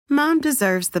Mom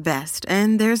deserves the best,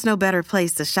 and there's no better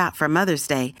place to shop for Mother's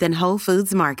Day than Whole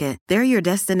Foods Market. They're your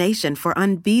destination for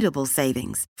unbeatable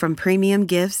savings, from premium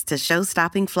gifts to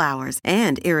show-stopping flowers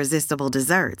and irresistible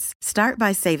desserts. Start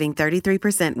by saving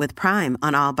 33% with Prime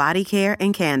on all body care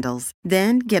and candles.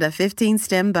 Then get a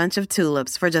 15-stem bunch of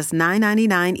tulips for just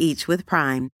 $9.99 each with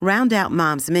Prime. Round out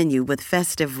Mom's menu with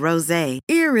festive rosé,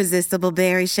 irresistible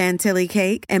berry chantilly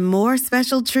cake, and more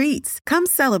special treats. Come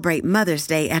celebrate Mother's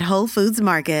Day at Whole Foods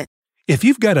Market. If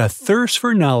you've got a thirst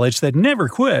for knowledge that never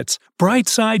quits,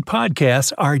 Brightside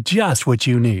Podcasts are just what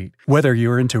you need. Whether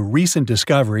you're into recent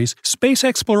discoveries, space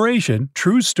exploration,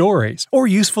 true stories, or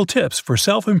useful tips for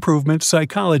self-improvement,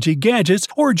 psychology, gadgets,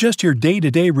 or just your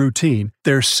day-to-day routine,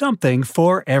 there's something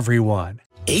for everyone.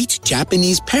 8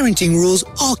 Japanese parenting rules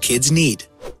all kids need.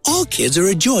 All kids are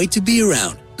a joy to be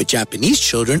around, but Japanese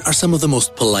children are some of the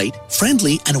most polite,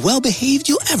 friendly, and well-behaved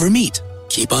you'll ever meet.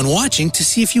 Keep on watching to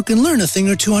see if you can learn a thing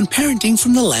or two on parenting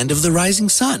from the land of the rising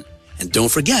sun. And don't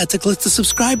forget to click the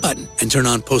subscribe button and turn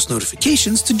on post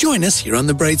notifications to join us here on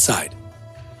the bright side.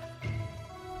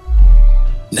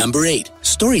 Number 8.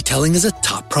 Storytelling is a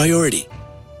top priority.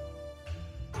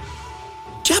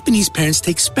 Japanese parents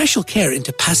take special care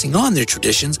into passing on their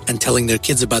traditions and telling their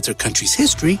kids about their country's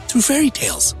history through fairy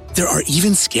tales. There are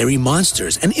even scary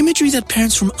monsters and imagery that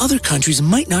parents from other countries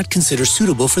might not consider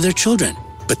suitable for their children.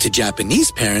 But to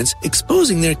Japanese parents,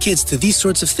 exposing their kids to these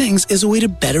sorts of things is a way to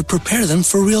better prepare them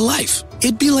for real life.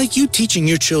 It'd be like you teaching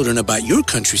your children about your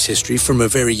country's history from a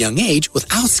very young age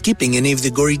without skipping any of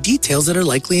the gory details that are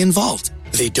likely involved.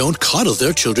 They don't coddle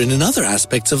their children in other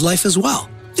aspects of life as well.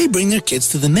 They bring their kids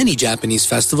to the many Japanese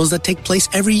festivals that take place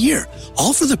every year,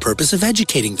 all for the purpose of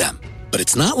educating them. But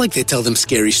it's not like they tell them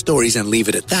scary stories and leave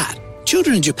it at that.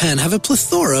 Children in Japan have a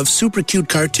plethora of super cute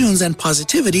cartoons and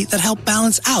positivity that help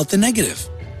balance out the negative.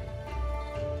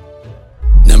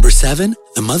 Number 7,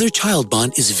 the mother-child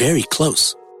bond is very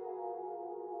close.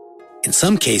 In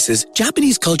some cases,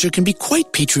 Japanese culture can be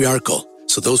quite patriarchal,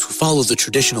 so those who follow the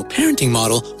traditional parenting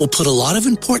model will put a lot of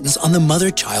importance on the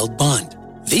mother-child bond.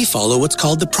 They follow what's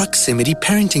called the proximity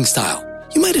parenting style.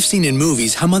 You might have seen in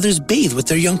movies how mothers bathe with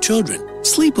their young children,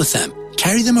 sleep with them,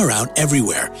 carry them around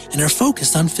everywhere, and are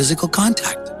focused on physical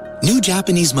contact. New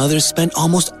Japanese mothers spend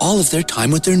almost all of their time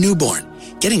with their newborn.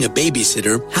 Getting a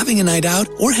babysitter, having a night out,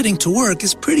 or heading to work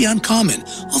is pretty uncommon,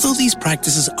 although these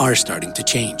practices are starting to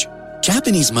change.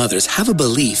 Japanese mothers have a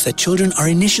belief that children are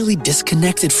initially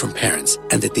disconnected from parents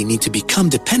and that they need to become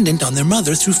dependent on their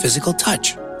mother through physical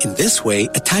touch. In this way,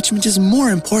 attachment is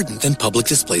more important than public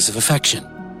displays of affection.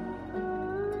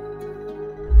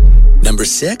 Number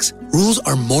 6, rules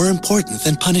are more important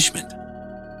than punishment.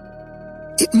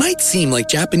 It might seem like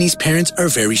Japanese parents are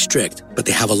very strict, but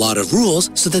they have a lot of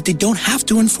rules so that they don't have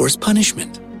to enforce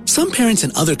punishment. Some parents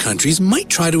in other countries might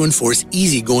try to enforce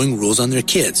easygoing rules on their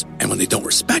kids, and when they don't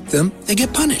respect them, they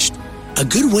get punished. A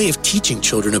good way of teaching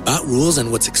children about rules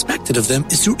and what's expected of them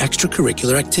is through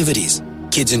extracurricular activities.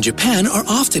 Kids in Japan are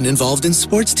often involved in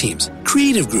sports teams,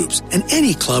 creative groups, and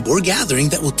any club or gathering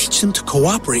that will teach them to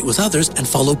cooperate with others and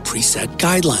follow preset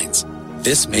guidelines.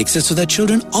 This makes it so that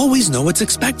children always know what's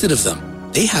expected of them.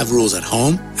 They have rules at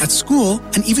home, at school,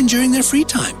 and even during their free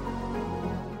time.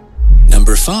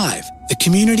 Number 5, the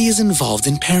community is involved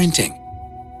in parenting.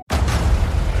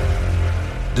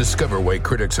 Discover why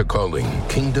critics are calling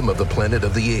Kingdom of the Planet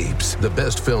of the Apes the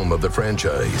best film of the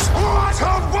franchise. What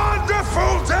a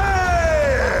wonderful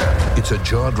day! It's a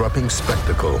jaw-dropping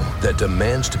spectacle that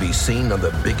demands to be seen on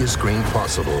the biggest screen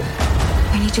possible.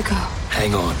 We need to go.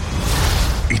 Hang on.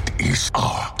 It is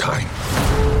our time.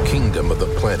 Kingdom of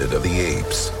the Planet of the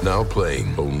Apes. Now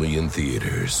playing only in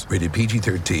theaters. Rated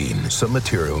PG-13. Some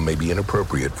material may be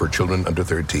inappropriate for children under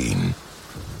 13.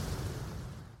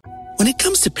 When it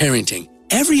comes to parenting,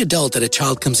 every adult that a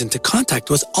child comes into contact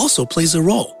with also plays a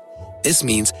role. This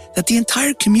means that the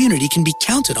entire community can be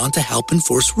counted on to help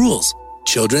enforce rules.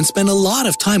 Children spend a lot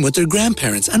of time with their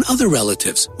grandparents and other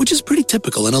relatives, which is pretty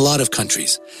typical in a lot of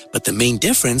countries. But the main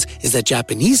difference is that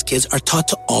Japanese kids are taught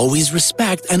to always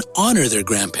respect and honor their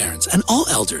grandparents and all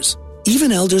elders.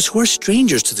 Even elders who are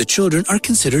strangers to the children are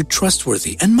considered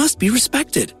trustworthy and must be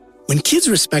respected. When kids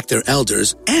respect their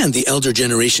elders and the elder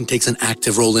generation takes an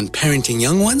active role in parenting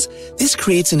young ones, this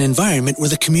creates an environment where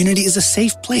the community is a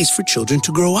safe place for children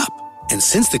to grow up. And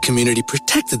since the community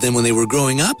protected them when they were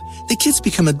growing up, the kids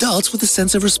become adults with a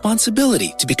sense of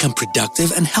responsibility to become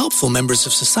productive and helpful members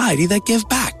of society that give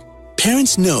back.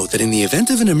 Parents know that in the event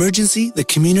of an emergency, the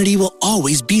community will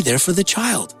always be there for the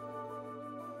child.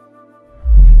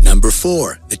 Number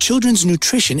 4, the children's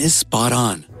nutrition is spot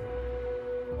on.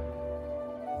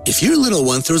 If your little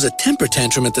one throws a temper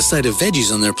tantrum at the sight of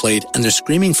veggies on their plate and they're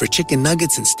screaming for chicken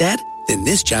nuggets instead, then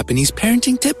this Japanese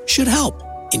parenting tip should help.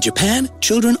 In Japan,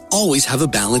 children always have a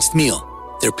balanced meal.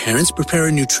 Their parents prepare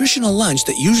a nutritional lunch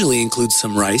that usually includes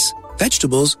some rice,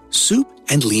 vegetables, soup,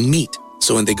 and lean meat.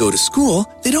 So when they go to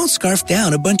school, they don't scarf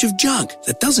down a bunch of junk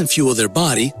that doesn't fuel their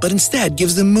body, but instead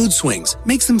gives them mood swings,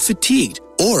 makes them fatigued,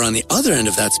 or on the other end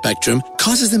of that spectrum,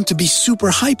 causes them to be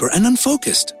super hyper and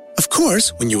unfocused. Of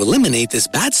course, when you eliminate this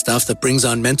bad stuff that brings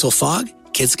on mental fog,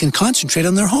 kids can concentrate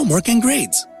on their homework and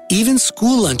grades. Even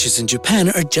school lunches in Japan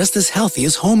are just as healthy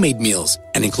as homemade meals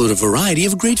and include a variety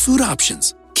of great food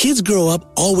options. Kids grow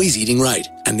up always eating right,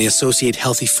 and they associate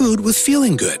healthy food with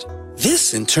feeling good.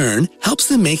 This, in turn, helps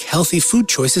them make healthy food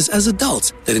choices as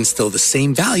adults that instill the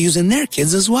same values in their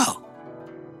kids as well.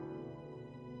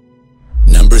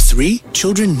 Number 3,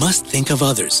 children must think of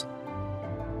others.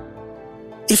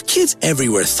 If kids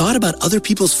everywhere thought about other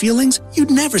people's feelings,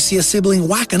 you'd never see a sibling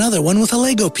whack another one with a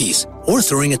Lego piece or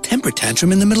throwing a temper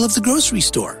tantrum in the middle of the grocery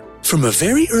store. From a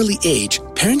very early age,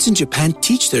 parents in Japan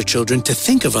teach their children to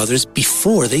think of others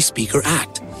before they speak or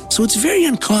act. So it's very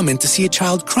uncommon to see a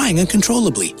child crying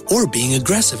uncontrollably or being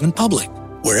aggressive in public.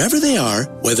 Wherever they are,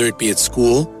 whether it be at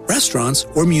school, restaurants,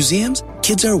 or museums,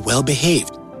 kids are well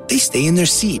behaved. They stay in their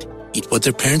seat, eat what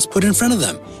their parents put in front of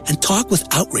them, and talk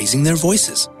without raising their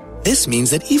voices. This means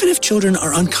that even if children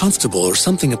are uncomfortable or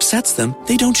something upsets them,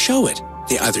 they don't show it.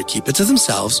 They either keep it to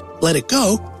themselves, let it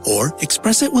go, or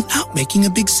express it without making a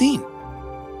big scene.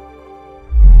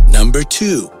 Number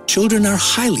 2, children are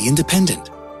highly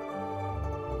independent.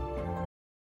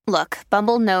 Look,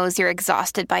 Bumble knows you're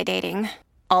exhausted by dating.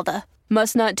 All the,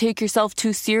 must not take yourself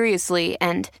too seriously,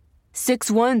 and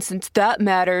 6'1" since that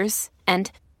matters,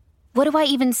 and what do I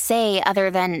even say other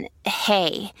than,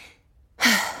 hey?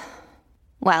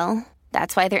 Well,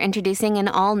 that's why they're introducing an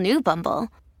all-new Bumble,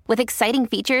 with exciting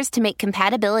features to make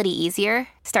compatibility easier,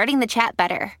 starting the chat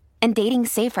better, and dating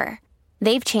safer.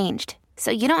 They've changed,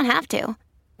 so you don't have to.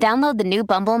 Download the new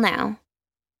Bumble now.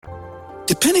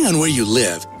 Depending on where you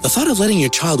live, the thought of letting your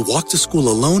child walk to school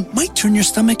alone might turn your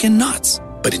stomach in knots.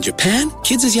 But in Japan,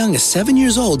 kids as young as 7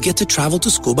 years old get to travel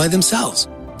to school by themselves.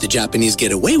 The Japanese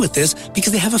get away with this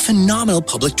because they have a phenomenal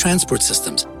public transport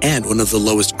systems and one of the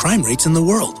lowest crime rates in the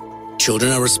world.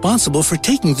 Children are responsible for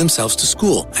taking themselves to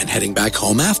school and heading back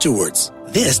home afterwards.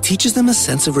 This teaches them a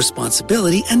sense of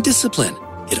responsibility and discipline.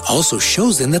 It also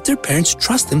shows them that their parents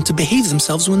trust them to behave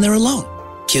themselves when they're alone.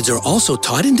 Kids are also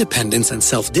taught independence and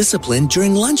self-discipline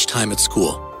during lunchtime at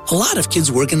school. A lot of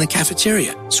kids work in the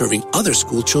cafeteria, serving other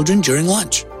school children during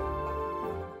lunch.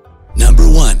 Number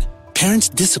 1, parents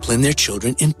discipline their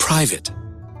children in private.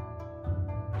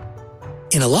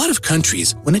 In a lot of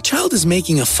countries, when a child is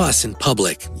making a fuss in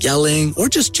public, yelling, or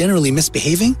just generally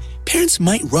misbehaving, parents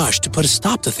might rush to put a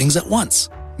stop to things at once.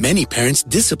 Many parents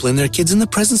discipline their kids in the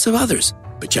presence of others,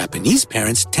 but Japanese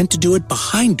parents tend to do it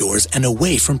behind doors and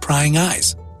away from prying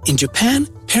eyes. In Japan,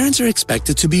 parents are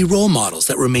expected to be role models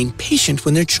that remain patient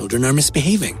when their children are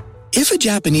misbehaving. If a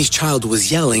Japanese child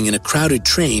was yelling in a crowded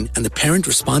train and the parent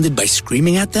responded by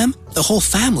screaming at them, the whole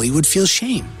family would feel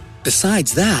shame.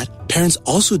 Besides that, parents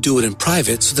also do it in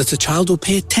private so that the child will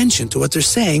pay attention to what they're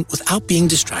saying without being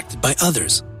distracted by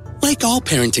others. Like all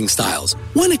parenting styles,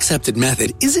 one accepted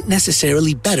method isn't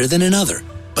necessarily better than another,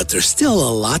 but there's still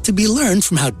a lot to be learned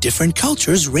from how different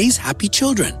cultures raise happy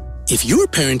children. If your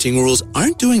parenting rules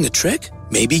aren't doing the trick,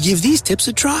 maybe give these tips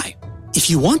a try. If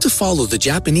you want to follow the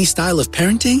Japanese style of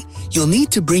parenting, you'll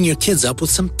need to bring your kids up with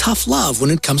some tough love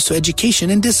when it comes to education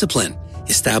and discipline.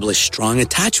 Establish strong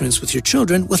attachments with your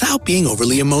children without being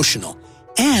overly emotional,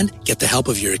 and get the help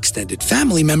of your extended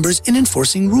family members in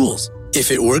enforcing rules.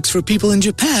 If it works for people in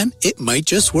Japan, it might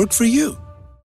just work for you.